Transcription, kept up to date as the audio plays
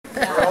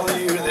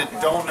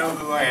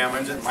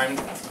I'm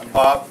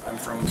Bob. I'm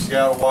from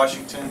Seattle,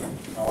 Washington.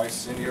 My wife's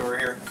Cindy over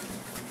here.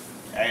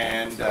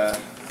 And I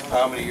don't know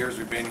how many years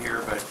we've been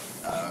here, but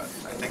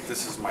I think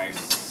this is my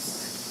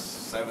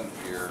 7th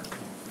year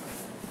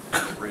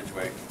at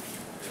Ridgway.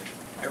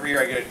 Every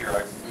year I get here,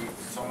 I meet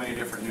so many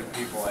different new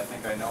people. I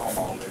think I know them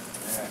all, but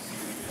yeah, I see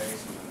new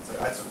faces. And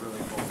that's a really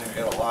cool thing.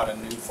 We got a lot of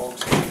new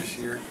folks here this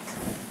year.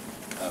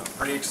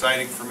 Pretty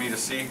exciting for me to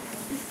see.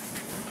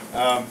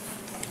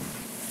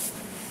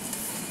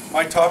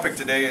 My topic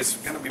today is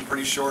going to be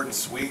pretty short and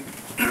sweet,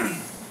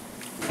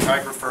 which I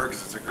prefer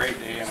because it's a great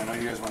day and I know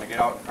you guys want to get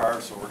out and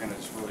carve, so we're going to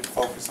just really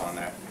focus on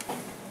that.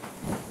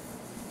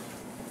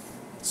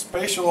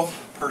 Spatial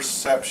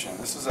perception.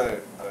 This is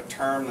a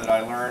term that I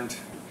learned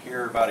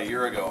here about a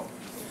year ago,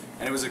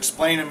 and it was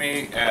explained to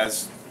me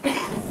as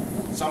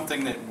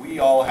something that we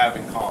all have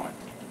in common.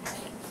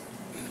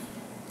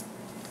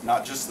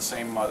 Not just the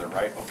same mother,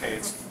 right? Okay,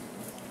 it's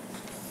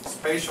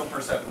spatial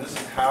perception. This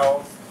is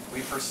how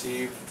we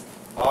perceive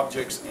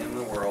objects in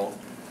the world,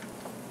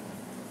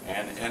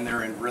 and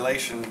they're in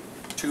relation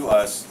to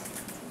us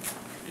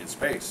in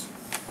space.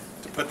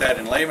 To put that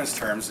in layman's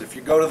terms, if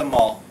you go to the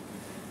mall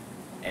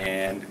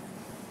and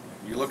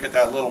you look at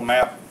that little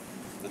map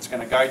that's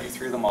going to guide you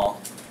through the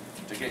mall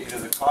to get you to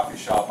the coffee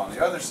shop on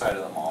the other side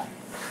of the mall,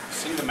 you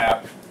see the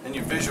map, then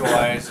you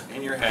visualize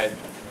in your head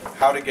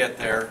how to get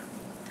there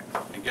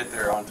and get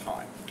there on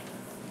time.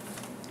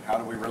 How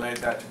do we relate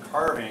that to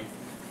carving?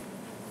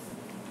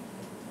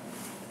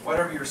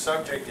 Whatever your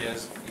subject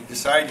is, you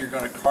decide you're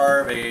going to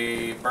carve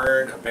a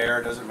bird, a bear,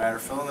 doesn't matter,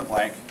 fill in the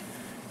blank.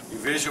 You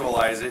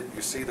visualize it,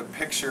 you see the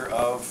picture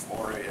of,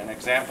 or an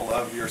example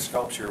of your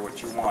sculpture,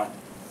 what you want,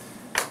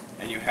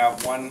 and you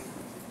have one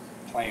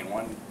plane,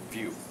 one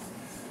view.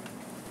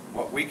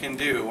 What we can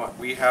do, what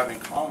we have in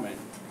common,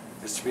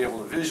 is to be able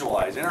to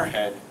visualize in our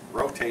head,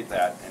 rotate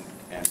that,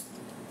 and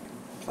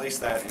place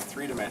that in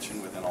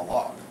 3-dimension within a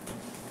log.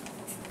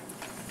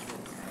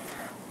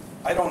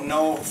 I don't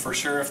know for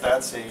sure if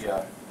that's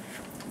a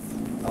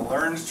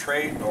learned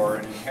trait or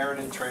an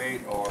inherited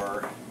trait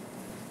or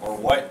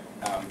what.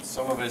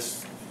 Some of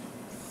us,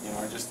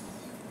 are just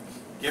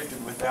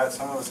gifted with that.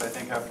 Some of us, I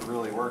think, have to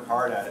really work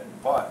hard at it.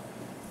 But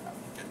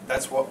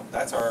that's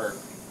our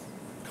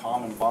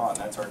common bond.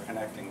 That's our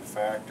connecting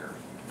factor.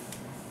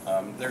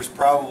 There's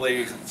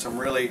probably some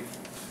really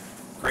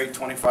great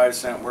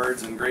 25-cent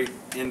words and great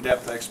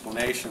in-depth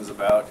explanations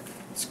about.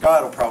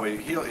 Scott will probably,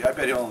 I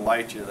bet he'll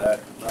enlighten you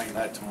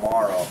that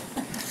tomorrow.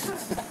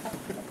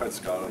 I'll put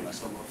Scott on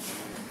this. But,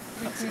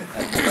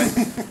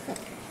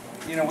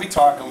 we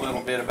talk a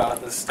little bit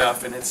about this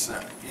stuff, and it's,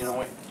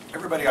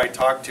 everybody I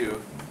talk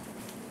to,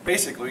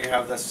 basically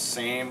have the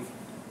same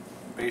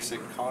basic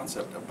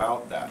concept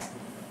about that.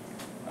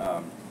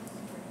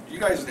 You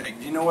guys, do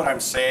you know what I'm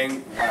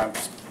saying when I'm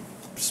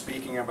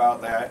speaking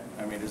about that?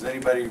 I mean, does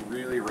anybody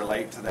really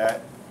relate to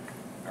that?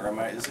 Or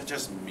is it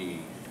just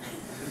me?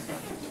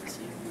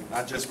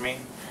 Not just me.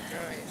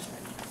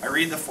 I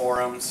read the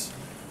forums,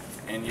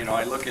 and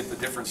I look at the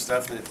different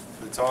stuff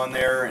that's on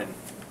there, and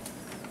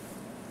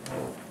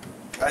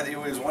it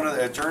was one of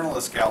the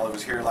journalist gal that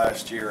was here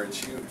last year, and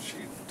she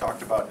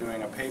talked about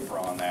doing a paper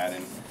on that,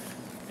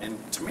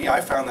 and to me,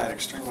 I found that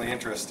extremely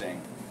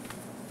interesting.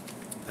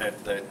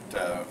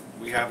 That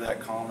we have that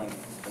common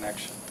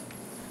connection.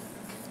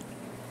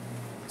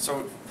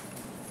 So,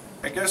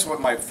 I guess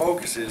what my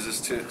focus is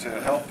to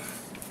help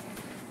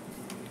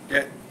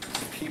get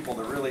people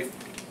to really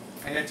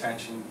pay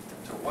attention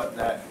to what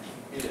that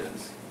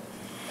is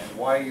and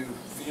why you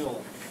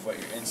feel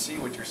and see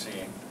what you're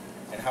seeing,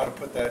 and how to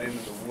put that into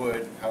the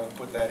wood, how to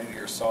put that into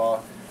your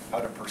saw, how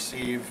to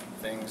perceive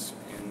things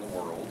in the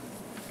world.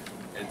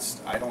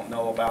 I don't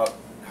know about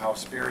how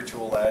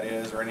spiritual that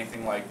is or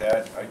anything like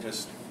that. I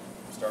just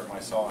start my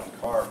saw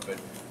and carve,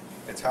 but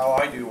it's how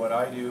I do what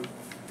I do.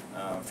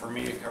 For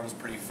me, it comes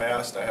pretty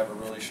fast. I have a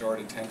really short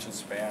attention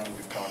span.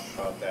 We've talked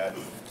about that.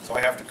 So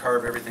I have to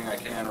carve everything I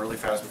can really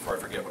fast before I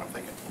forget what I'm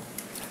thinking.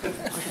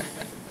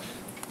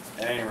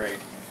 At any rate,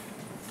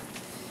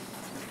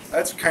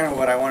 that's kind of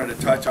what I wanted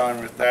to touch on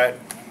with that.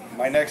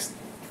 My next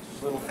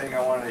little thing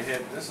I wanted to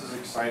hit, this is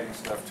exciting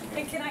stuff to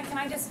me. Hey, can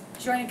I just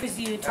join in, because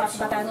you talked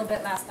about that a little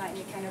bit last night and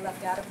you kind of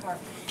left out a part.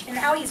 And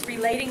how he's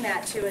relating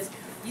that to is,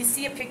 you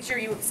see a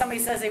picture, somebody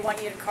says they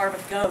want you to carve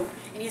a goat,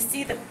 and you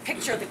see the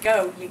picture of the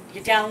goat,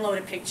 you download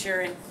a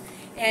picture,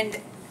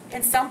 and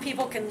some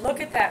people can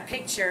look at that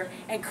picture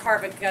and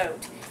carve a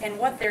goat. And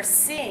what they're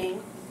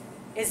seeing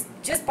is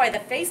just by the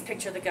face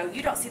picture of the goat.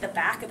 You don't see the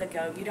back of the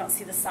goat, you don't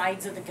see the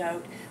sides of the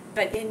goat,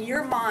 but in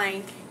your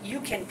mind,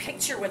 you can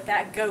picture what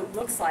that goat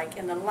looks like,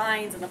 and the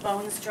lines and the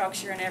bone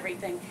structure and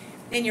everything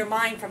in your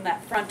mind from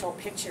that frontal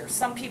picture.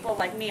 Some people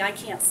like me, I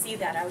can't see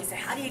that. I always say,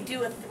 how do you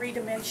do a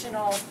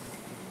 3-dimensional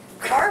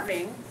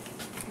carving?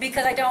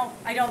 Because I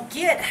don't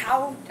get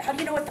how do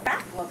you know what the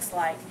back looks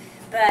like?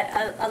 But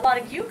a lot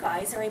of you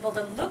guys are able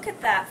to look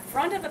at that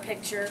front of a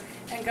picture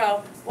and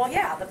go, well,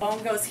 yeah, the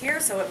bone goes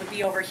here, so it would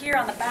be over here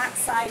on the back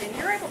side, and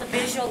you're able to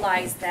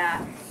visualize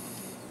that.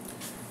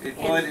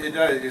 It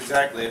does,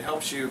 exactly. It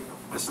helps you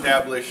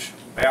establish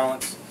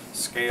balance,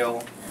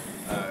 scale,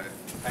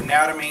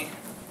 Anatomy,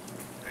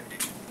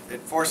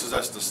 it forces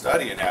us to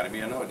study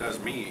anatomy. I know it does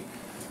me,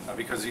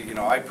 because you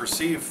know I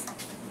perceive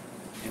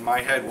in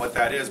my head what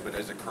that is, but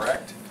is it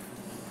correct?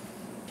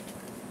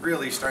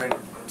 Really starting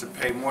to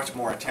pay much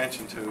more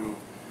attention to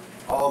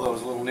all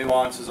those little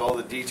nuances, all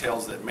the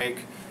details that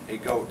make a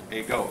goat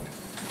a goat.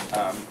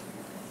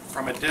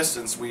 From a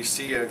distance, we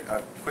see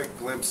a quick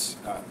glimpse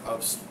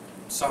of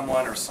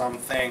someone or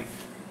something,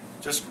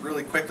 just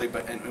really quickly,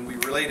 and we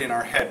relate in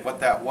our head what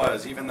that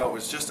was, even though it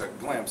was just a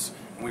glimpse,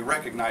 and we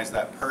recognize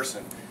that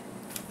person.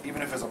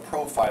 Even if it's a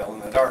profile in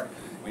the dark,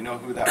 we know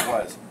who that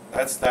was.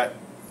 That's that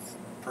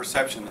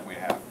perception that we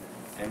have,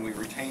 and we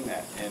retain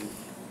that. And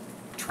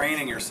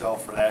training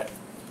yourself for that,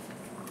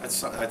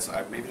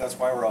 maybe that's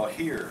why we're all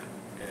here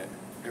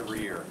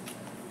every year,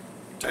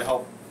 to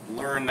help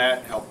learn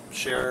that, help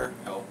share,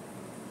 help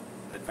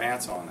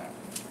advance on that.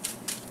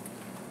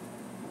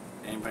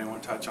 Anybody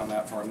want to touch on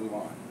that before I move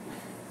on?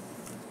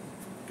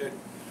 Good.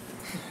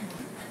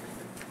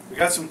 We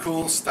got some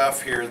cool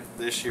stuff here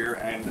this year,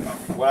 and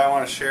what I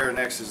want to share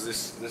next is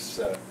this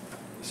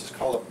is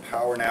called a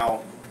Power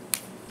Now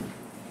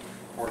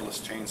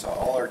cordless chainsaw.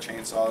 All our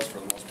chainsaws, for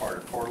the most part,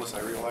 are cordless,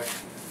 I realize,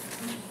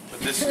 but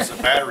this is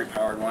a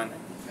battery-powered one.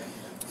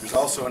 There's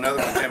also another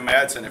one, Tim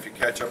Madsen, if you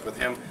catch up with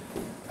him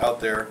out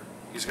there.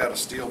 He's got a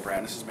steel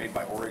brand. This is made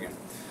by Oregon.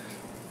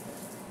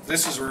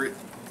 This is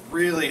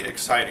really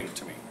exciting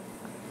to me.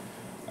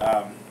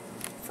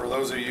 For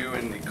those of you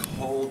in the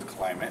cold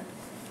climate,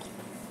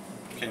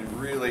 can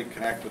really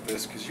connect with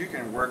this, because you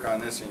can work on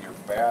this in your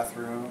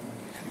bathroom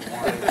if you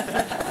want.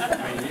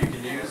 I mean, you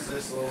can use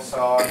this little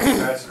saw and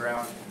pass it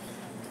around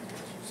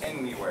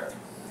anywhere.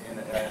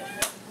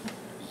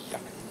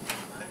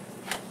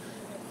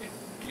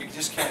 You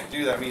just can't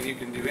do that. I mean, you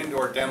can do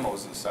indoor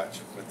demos and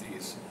such with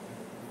these.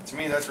 To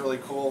me, that's really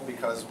cool,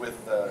 because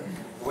with the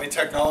way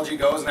technology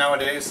goes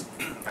nowadays,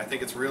 I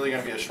think it's really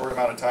going to be a short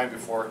amount of time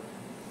before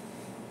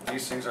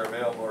these things are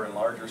available in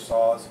larger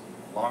saws,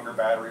 longer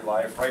battery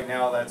life. Right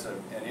now, that's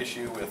an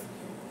issue with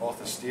both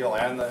the steel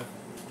and the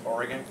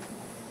Oregon.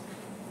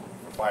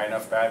 Buy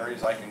enough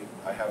batteries.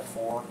 I have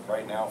 4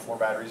 right now, 4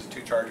 batteries and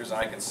 2 chargers, and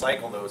I can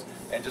cycle those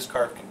and just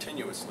carve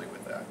continuously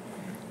with that.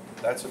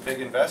 That's a big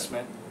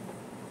investment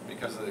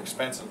because of the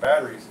expensive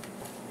batteries,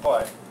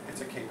 but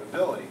it's a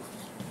capability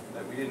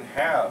that we didn't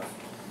have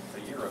a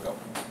year ago.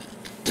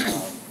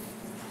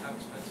 How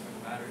expensive are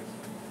the batteries?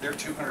 They're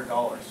 $200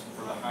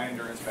 for the high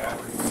endurance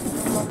battery.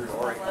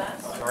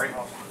 Sorry?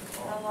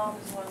 How long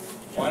is one?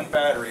 One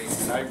battery,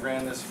 and I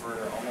ran this for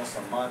almost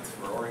a month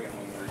for Oregon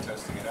when we were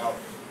testing it out.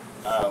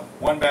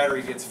 One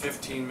battery gets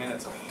 15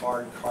 minutes of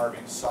hard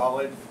carving,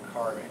 solid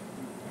carving.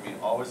 I mean,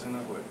 always in the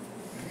wood.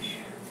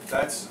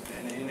 That's,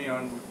 and you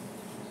know,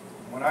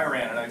 when I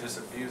ran it, I just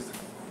abused the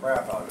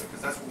crap out of it,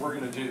 because that's what we're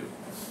going to do.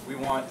 We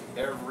want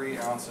every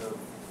ounce of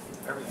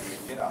everything we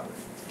can get out of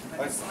it.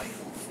 That's,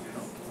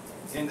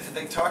 and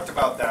they talked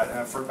about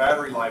that for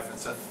battery life.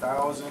 It's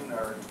 1,000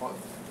 or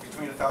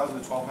between 1,000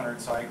 and 1,200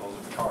 cycles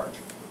of charge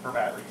per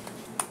battery.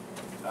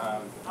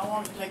 How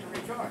long does it take to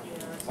recharge?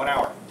 1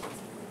 hour.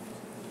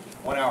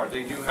 1 hour.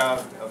 They do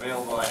have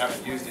available. I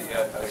haven't used it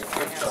yet. A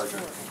quick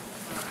charger.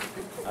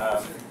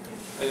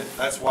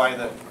 That's why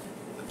the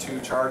 2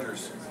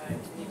 chargers.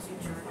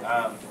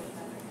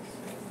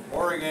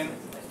 Oregon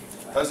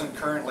doesn't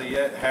currently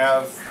yet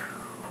have,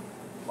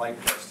 like,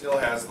 still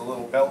has the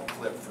little belt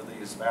clip for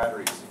these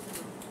batteries.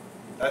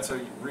 That's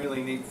a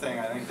really neat thing.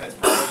 I think that's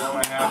probably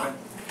going to happen.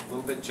 A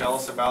little bit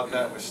jealous about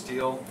that with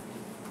steel.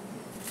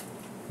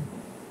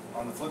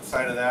 On the flip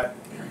side of that,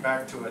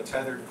 back to a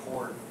tethered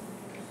cord.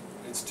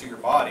 It's to your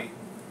body,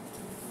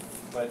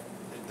 but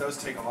it does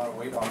take a lot of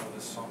weight off of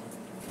this. So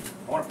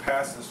I want to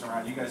pass this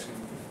around. You guys can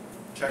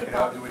check it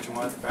out, do what you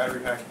want. Battery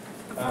pack.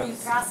 Before you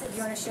pass it,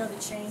 you want to show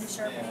the chain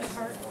sharpening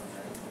part?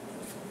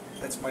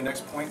 That's my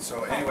next point.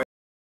 So anyway.